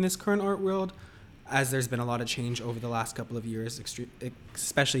growth in this current art world, as there's been a lot of change over the last couple of years,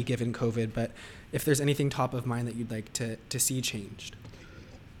 especially given COVID. But if there's anything top of mind that you'd like to see changed.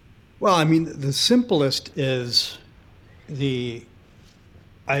 Well, I mean, the simplest is there's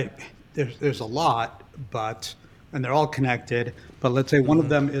a lot, and they're all connected. But let's say one of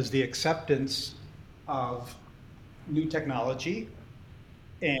them is the acceptance of new technology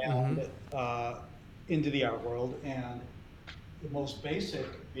and into the art world, and the most basic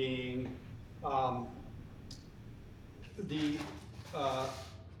being um, the uh,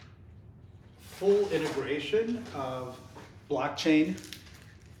 full integration of blockchain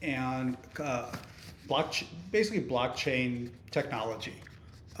and basically blockchain technology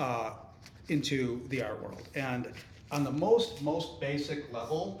uh, into the art world. And on the most basic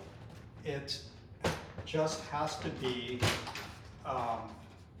level, it just has to be. Um,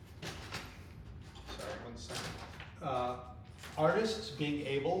 sorry, one second. Uh, Artists being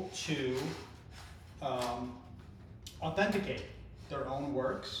able to um, authenticate their own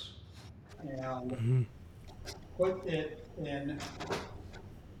works and put it in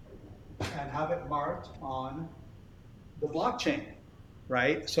and have it marked on the blockchain,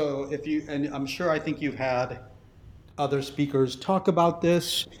 right? So if you, and I'm sure, I think you've had other speakers talk about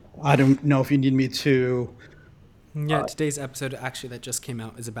this. I don't know if you need me to. Yeah, today's episode actually that just came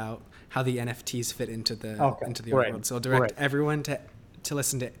out is about how the NFTs fit into the Okay, art great, world. So I'll direct great. everyone to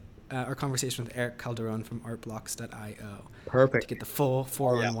listen to our conversation with Eric Calderon from artblocks.io Perfect. to get the full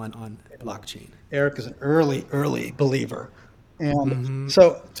 4-on-1 on blockchain. Eric is an early believer. And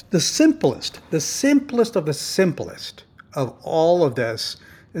so the simplest of the simplest of all of this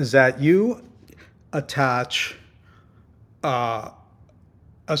is that you attach a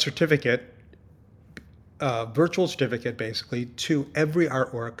certificate, a virtual certificate basically, to every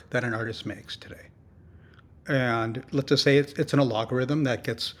artwork that an artist makes today. And let's just say it's in a logarithm that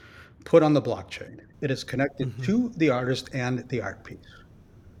gets put on the blockchain. It is connected to the artist and the art piece.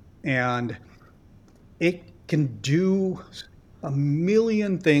 And it can do a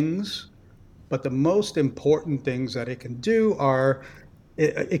million things, but the most important things that it can do are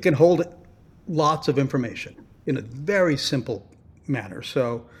it can hold lots of information in a very simple manner.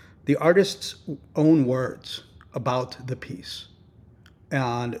 So the artist's own words about the piece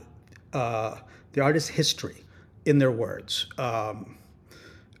and the artist's history in their words,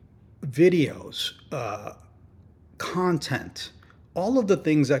 videos, content, all of the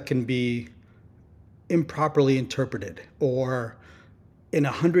things that can be improperly interpreted, or in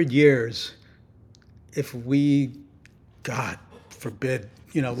 100 years, if we, God forbid,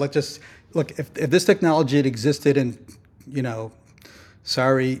 let's just look, if this technology had existed in,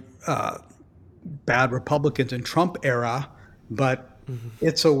 sorry, bad Republicans in Trump era, but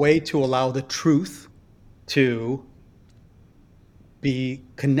it's a way to allow the truth to be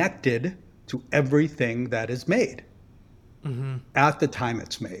connected to everything that is made at the time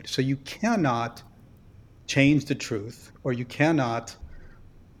it's made. So you cannot change the truth, or you cannot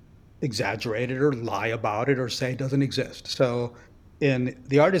exaggerate it or lie about it or say it doesn't exist. So in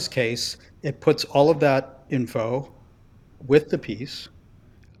the artist's case, it puts all of that info with the piece,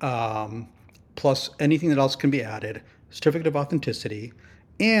 plus anything that else can be added, certificate of authenticity,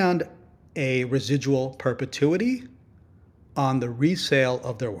 and a residual perpetuity on the resale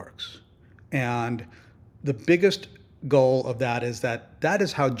of their works. And the biggest goal of that is that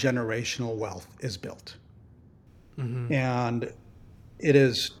is how generational wealth is built. And it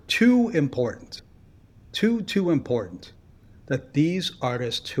is too important that these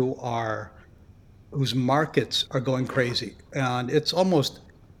artists whose markets are going crazy, and it's almost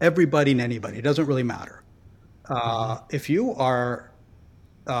everybody and anybody, it doesn't really matter. If you are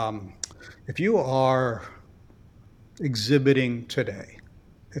exhibiting today,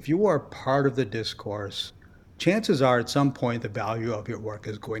 if you are part of the discourse, chances are at some point the value of your work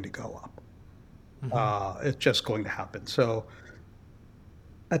is going to go up. It's just going to happen. So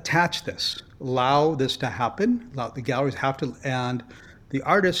attach this, allow this to happen, allow the galleries have to, and the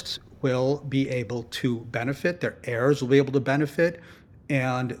artists will be able to benefit, their heirs will be able to benefit.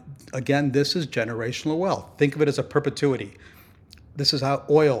 And again, this is generational wealth. Think of it as a perpetuity. This is how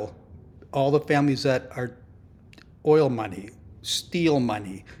all the families that are oil money, steel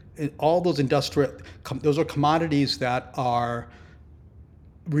money, all those those are commodities that are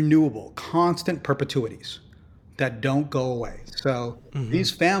renewable, constant perpetuities that don't go away. So these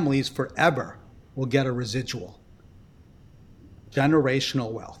families forever will get a residual,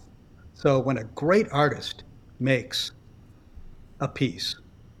 generational wealth. So when a great artist makes a piece,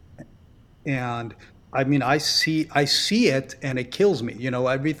 and I mean, I see it and it kills me.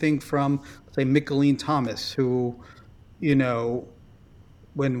 Everything from, say, Mickalene Thomas, who,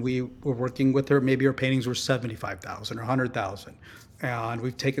 when we were working with her, maybe her paintings were 75,000 or 100,000. And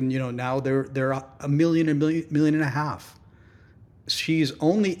we've taken, now they're a million and a half. She's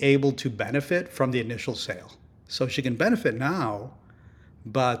only able to benefit from the initial sale. So she can benefit now,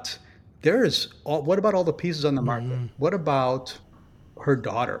 but what about all the pieces on the market? What about her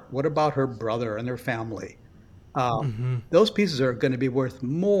daughter? What about her brother and their family? Those pieces are going to be worth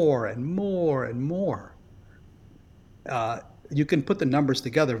more and more and more. You can put the numbers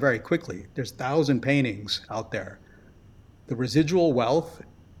together very quickly. There's 1,000 paintings out there. The residual wealth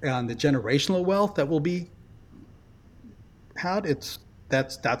and the generational wealth that will be had,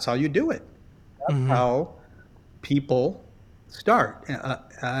 that's how you do it. That's how people start,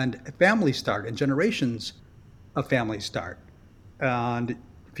 and families start, and generations of families start. And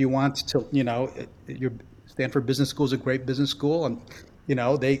if you want to, your Stanford Business School is a great business school, and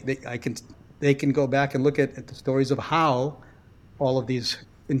they can go back and look at the stories of how all of these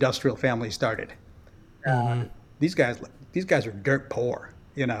industrial families started. These guys are dirt poor.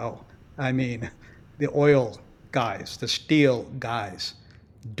 I mean, the oil guys, the steel guys,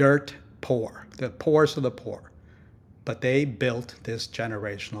 dirt poor, the poorest of the poor. But they built this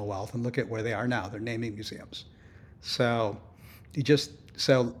generational wealth, and look at where they are now. They're naming museums. So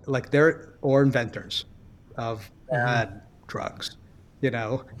they're or inventors of bad drugs,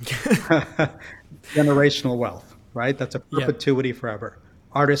 generational wealth, right? That's a perpetuity forever.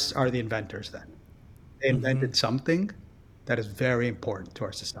 Artists are the inventors then. They invented something that is very important to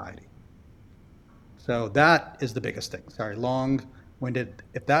our society. So that is the biggest thing. Sorry, long-winded.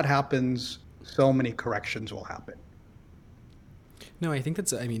 If that happens, so many corrections will happen. No, I think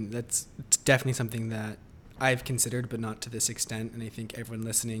that's definitely something that I've considered, but not to this extent. And I think everyone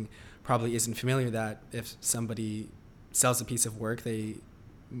listening probably isn't familiar that if somebody sells a piece of work, they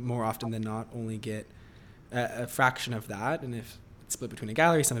more often than not only get a fraction of that. And if it's split between a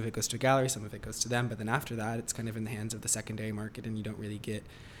gallery, some of it goes to a gallery, some of it goes to them. But then after that, it's kind of in the hands of the secondary market, and you don't really get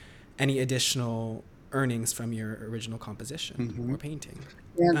any additional earnings from your original composition or painting.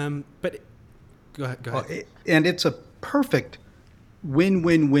 But go ahead. And it's a perfect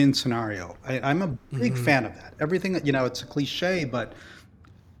win-win-win scenario. I'm a big fan of that. Everything, it's a cliche, but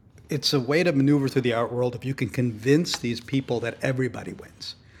it's a way to maneuver through the art world if you can convince these people that everybody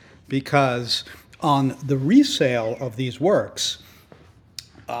wins. Because on the resale of these works,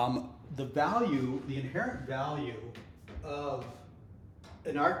 the inherent value of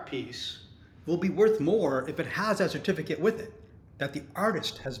an art piece will be worth more if it has that certificate with it, that the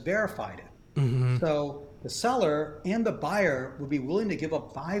artist has verified it. So the seller and the buyer would be willing to give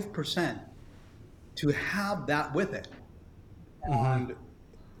up 5% to have that with it. And,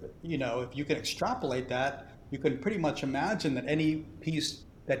 if you can extrapolate that, you can pretty much imagine that any piece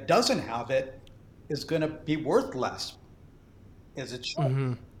that doesn't have it is going to be worth less, as it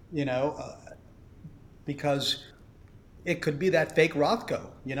should, because it could be that fake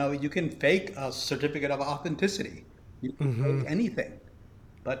Rothko. You can fake a certificate of authenticity. You can fake anything,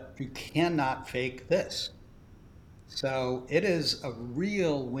 but you cannot fake this. So it is a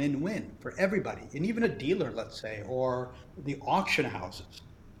real win-win for everybody, and even a dealer, let's say, or the auction houses,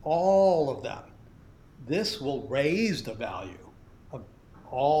 all of them. This will raise the value of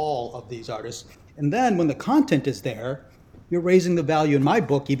all of these artists. And then when the content is there, you're raising the value in my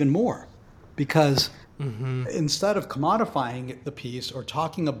book even more, because instead of commodifying the piece or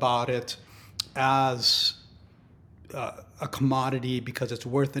talking about it as a commodity because it's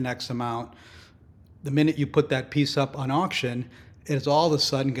worth an X amount, the minute you put that piece up on auction, it is all of a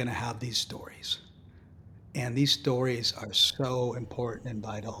sudden going to have these stories. And these stories are so important and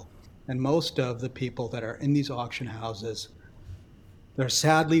vital. And most of the people that are in these auction houses, they're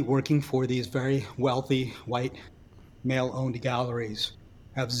sadly working for these very wealthy, white, male-owned galleries,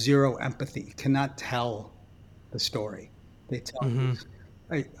 have zero empathy, cannot tell the story. They tell these.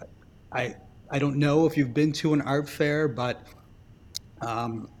 I don't know if you've been to an art fair, but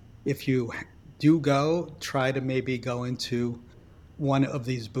if you do go, try to maybe go into one of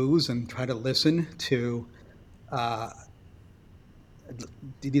these booths and try to listen to,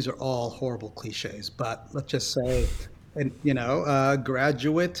 these are all horrible cliches, but let's just say, a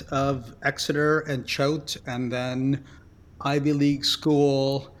graduate of Exeter and Choate and then Ivy League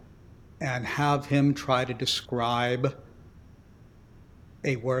school, and have him try to describe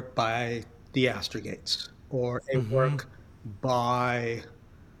a work by the Astrogates or a work by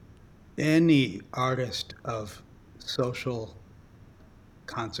any artist of social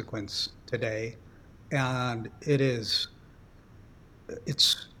consequence today, and it's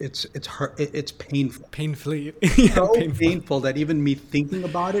painful. Painfully, painful that even me thinking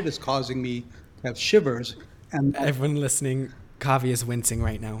about it is causing me to have shivers. And everyone listening, Kavi is wincing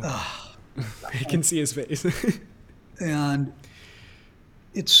right now. I can see his face. And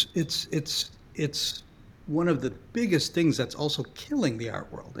it's one of the biggest things that's also killing the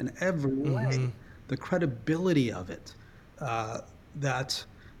art world in every way. The credibility of it, that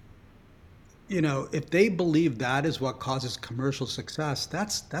if they believe that is what causes commercial success,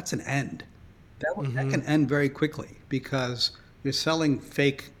 that's an end. That can end very quickly because you're selling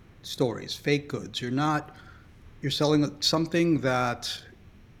fake stories, fake goods. You're selling something that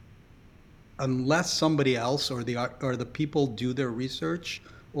unless somebody else or the people do their research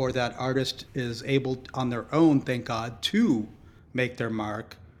or that artist is able on their own, thank God, to make their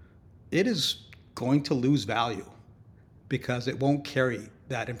mark, it is going to lose value because it won't carry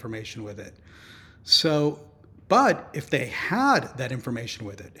that information with it. So, but if they had that information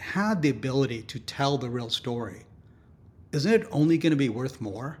with it, had the ability to tell the real story, isn't it only going to be worth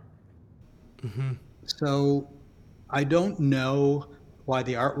more? So I don't know why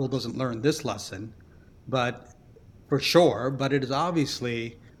the art world doesn't learn this lesson, but for sure, but it is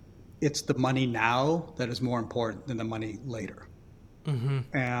obviously it's the money now that is more important than the money later.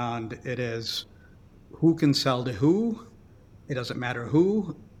 And it is who can sell to who. It doesn't matter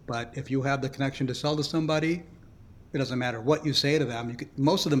who, but if you have the connection to sell to somebody, it doesn't matter what you say to them.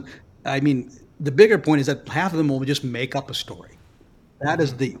 Most of them, I mean, the bigger point is that half of them will just make up a story. That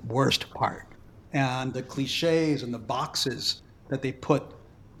is the worst part. And the cliches and the boxes that they put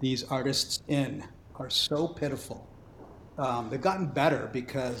these artists in are so pitiful. They've gotten better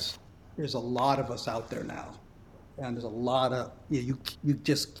because there's a lot of us out there now. And there's a lot of, you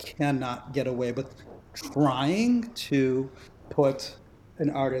just cannot get away with trying to put an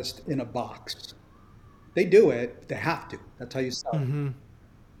artist in a box. They do it, they have to. That's how you sell it.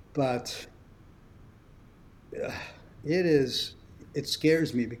 But it is, it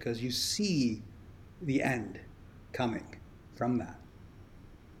scares me because you see the end coming from that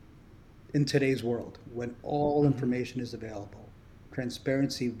in today's world when all information is available.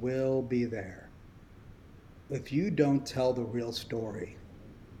 Transparency will be there. If you don't tell the real story,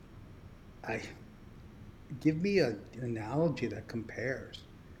 I give me an analogy that compares.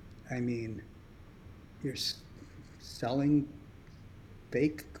 I mean, you're selling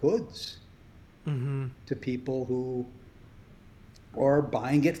fake goods to people who are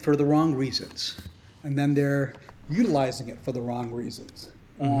buying it for the wrong reasons, and then they're utilizing it for the wrong reasons,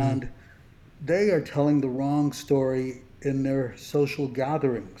 and they are telling the wrong story in their social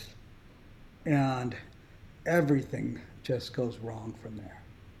gatherings, and everything just goes wrong from there.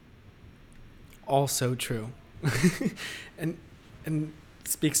 Also true. and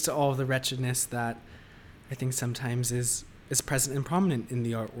speaks to all of the wretchedness that I think sometimes is present and prominent in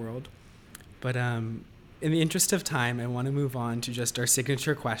the art world. But in the interest of time, I want to move on to just our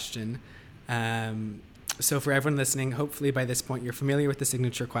signature question. So for everyone listening, hopefully by this point you're familiar with the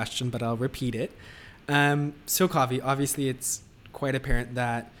signature question, but I'll repeat it. So Kavi, obviously it's quite apparent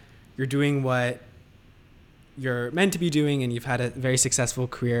that you're doing what you're meant to be doing, and you've had a very successful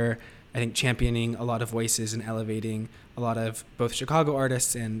career, I think, championing a lot of voices and elevating a lot of both Chicago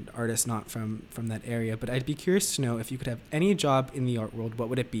artists and artists not from that area. But I'd be curious to know, if you could have any job in the art world, what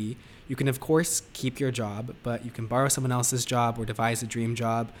would it be? You can, of course, keep your job, but you can borrow someone else's job or devise a dream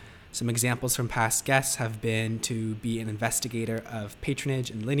job. Some examples from past guests have been to be an investigator of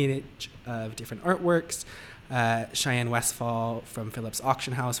patronage and lineage of different artworks. Cheyenne Westfall from Phillips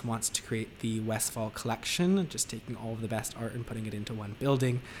Auction House wants to create the Westfall Collection, just taking all of the best art and putting it into one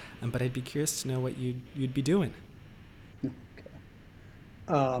building. But I'd be curious to know what you'd be doing.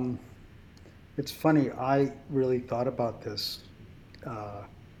 Okay. It's funny. I really thought about this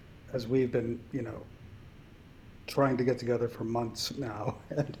as we've been, trying to get together for months now,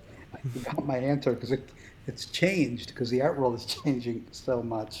 and I got my answer because it's changed because the art world is changing so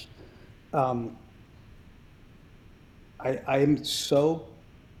much. I am so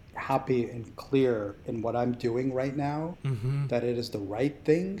happy and clear in what I'm doing right now that it is the right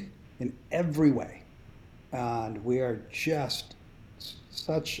thing in every way. And we are just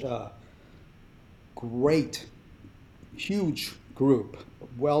such a great, huge group,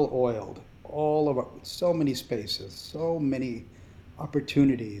 well oiled, all of so many spaces, so many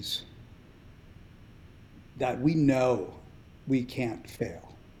opportunities that we know we can't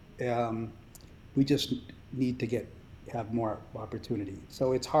fail. We just need to have more opportunity.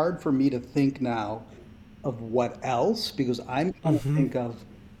 So it's hard for me to think now of what else, because I'm trying to think of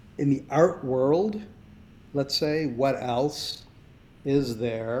in the art world, let's say, what else is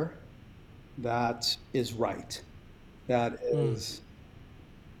there that is right, that is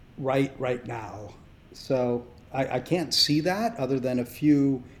right now. So I can't see that other than a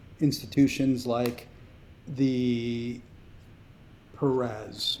few institutions like the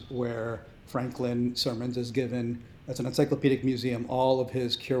Perez, where Franklin Sermons is given, as an encyclopedic museum, all of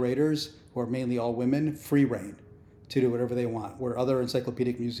his curators, who are mainly all women, free reign to do whatever they want, where other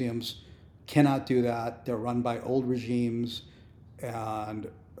encyclopedic museums cannot do that. They're run by old regimes and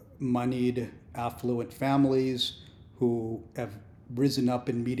moneyed affluent families who have risen up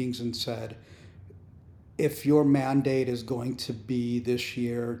in meetings and said, if your mandate is going to be this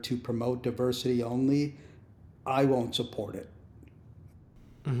year to promote diversity only, I won't support it.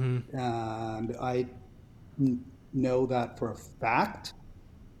 And I know that for a fact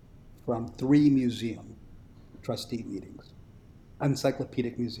from 3 museum trustee meetings,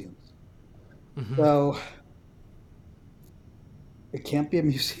 encyclopedic museums. So it can't be a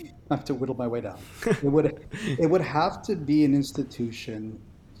museum. I have to whittle my way down. It would have to be an institution,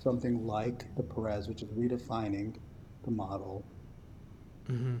 something like the Perez, which is redefining the model,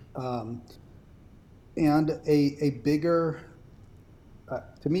 and a bigger.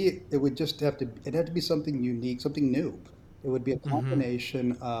 To me, it would just have to. It had to be something unique, something new. It would be a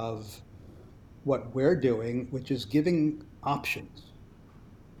combination of what we're doing, which is giving options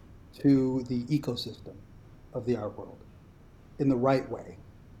to the ecosystem of the art world in the right way,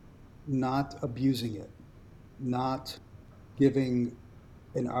 not abusing it, not giving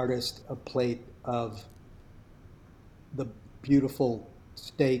an artist a plate of the beautiful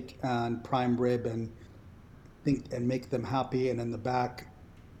steak and prime rib and make them happy, and in the back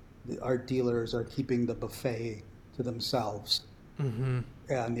the art dealers are keeping the buffet to themselves, and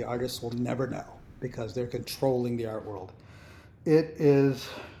the artists will never know because they're controlling the art world. It is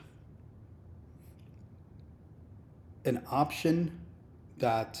an option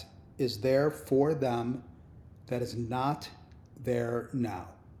that is there for them that is not there now.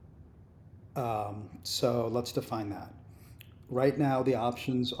 So let's define that. Right now, the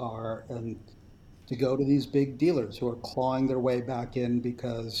options are to go to these big dealers who are clawing their way back in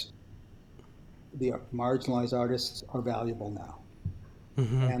because the marginalized artists are valuable now.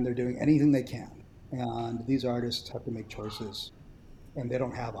 And they're doing anything they can. And these artists have to make choices, and they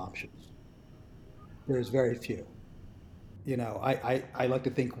don't have options. There's very few. I like to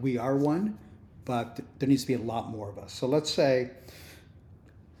think we are one, but there needs to be a lot more of us. So let's say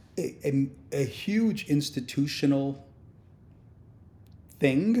a huge institutional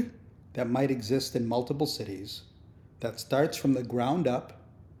thing that might exist in multiple cities that starts from the ground up,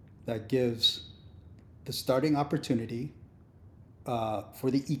 that gives the starting opportunity for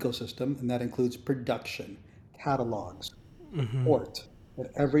the ecosystem, and that includes production, catalogs, support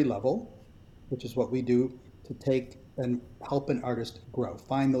at every level, which is what we do to take and help an artist grow,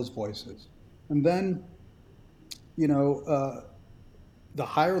 find those voices. And then, the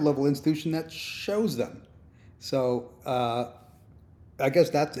higher level institution that shows them. So I guess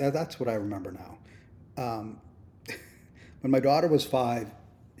that's what I remember now. When my daughter was 5,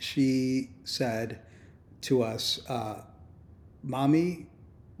 she said to us, Mommy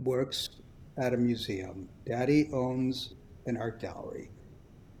works at a museum. Daddy owns an art gallery.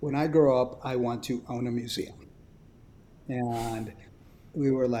 When I grow up, I want to own a museum. And we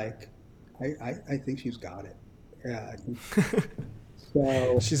were like, I think she's got it. Yeah, I think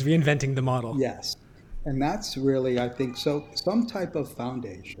so. She's reinventing the model. Yes. And that's really, I think, so some type of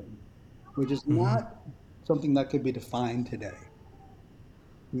foundation, which is not something that could be defined today.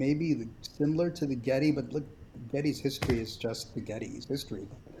 Maybe similar to the Getty, but look, Getty's history is just the Getty's history.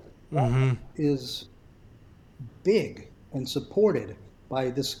 That is big and supported by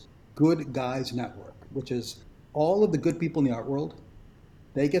this Good Guys Network, which is all of the good people in the art world.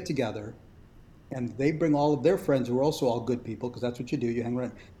 They get together and they bring all of their friends who are also all good people, because that's what you do, you hang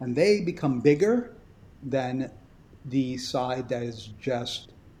around, and they become bigger than the side that is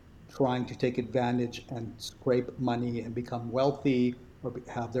just trying to take advantage and scrape money and become wealthy, or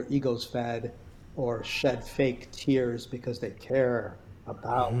have their egos fed, or shed fake tears because they care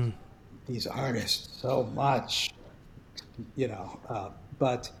about these artists so much,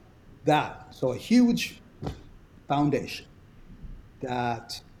 but so a huge foundation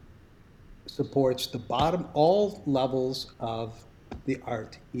that supports the bottom, all levels of the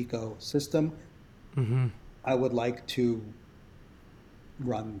art ecosystem. I would like to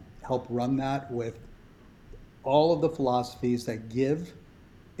help run that with all of the philosophies that give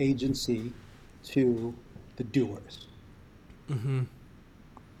agency to the doers.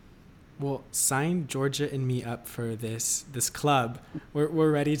 Well, sign Georgia and me up for this club.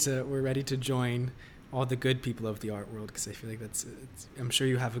 We're ready to join all the good people of the art world, because I feel like I'm sure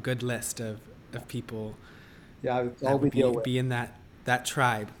you have a good list of people. Yeah, it's all that we would deal with. be in that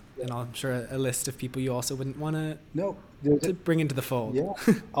tribe, and I'm sure a list of people you also wouldn't want to bring into the fold. Yeah,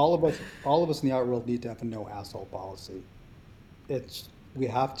 all of us in the art world need to have a no asshole policy. We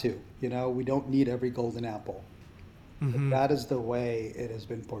have to. We don't need every golden apple. If that is the way it has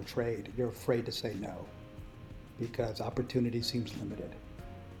been portrayed, you're afraid to say no because opportunity seems limited.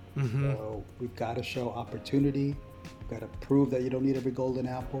 So we've got to show opportunity. We've got to prove that you don't need every golden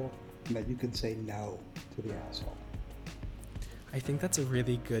apple. and that you can say no to the asshole. I think that's a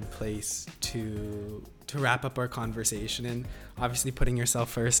really good place to wrap up our conversation. And obviously putting yourself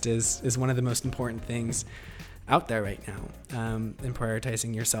first is one of the most important things out there right now, and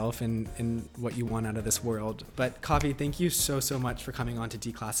prioritizing yourself and what you want out of this world. But Kavi, thank you so much for coming on to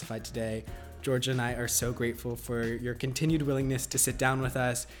Declassified today. Georgia and I are so grateful for your continued willingness to sit down with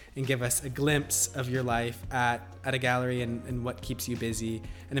us and give us a glimpse of your life at a gallery and what keeps you busy.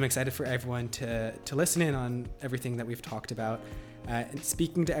 And I'm excited for everyone to listen in on everything that we've talked about. And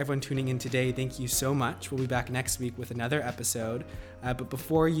speaking to everyone tuning in today, thank you so much. We'll be back next week with another episode. But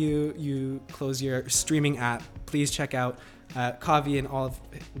before you close your streaming app, please check out Kavi and all of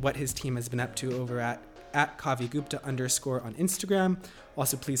what his team has been up to over at KaviGupta _ on Instagram.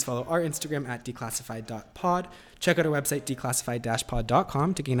 Also, please follow our Instagram at declassified.pod. Check out our website,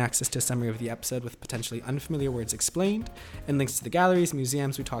 declassified-pod.com, to gain access to a summary of the episode with potentially unfamiliar words explained, and links to the galleries,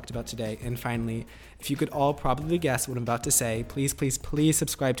 museums we talked about today. And finally, if you could all probably guess what I'm about to say, please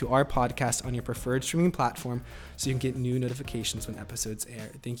subscribe to our podcast on your preferred streaming platform so you can get new notifications when episodes air.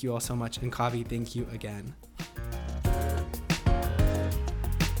 Thank you all so much. And Kavi, thank you again.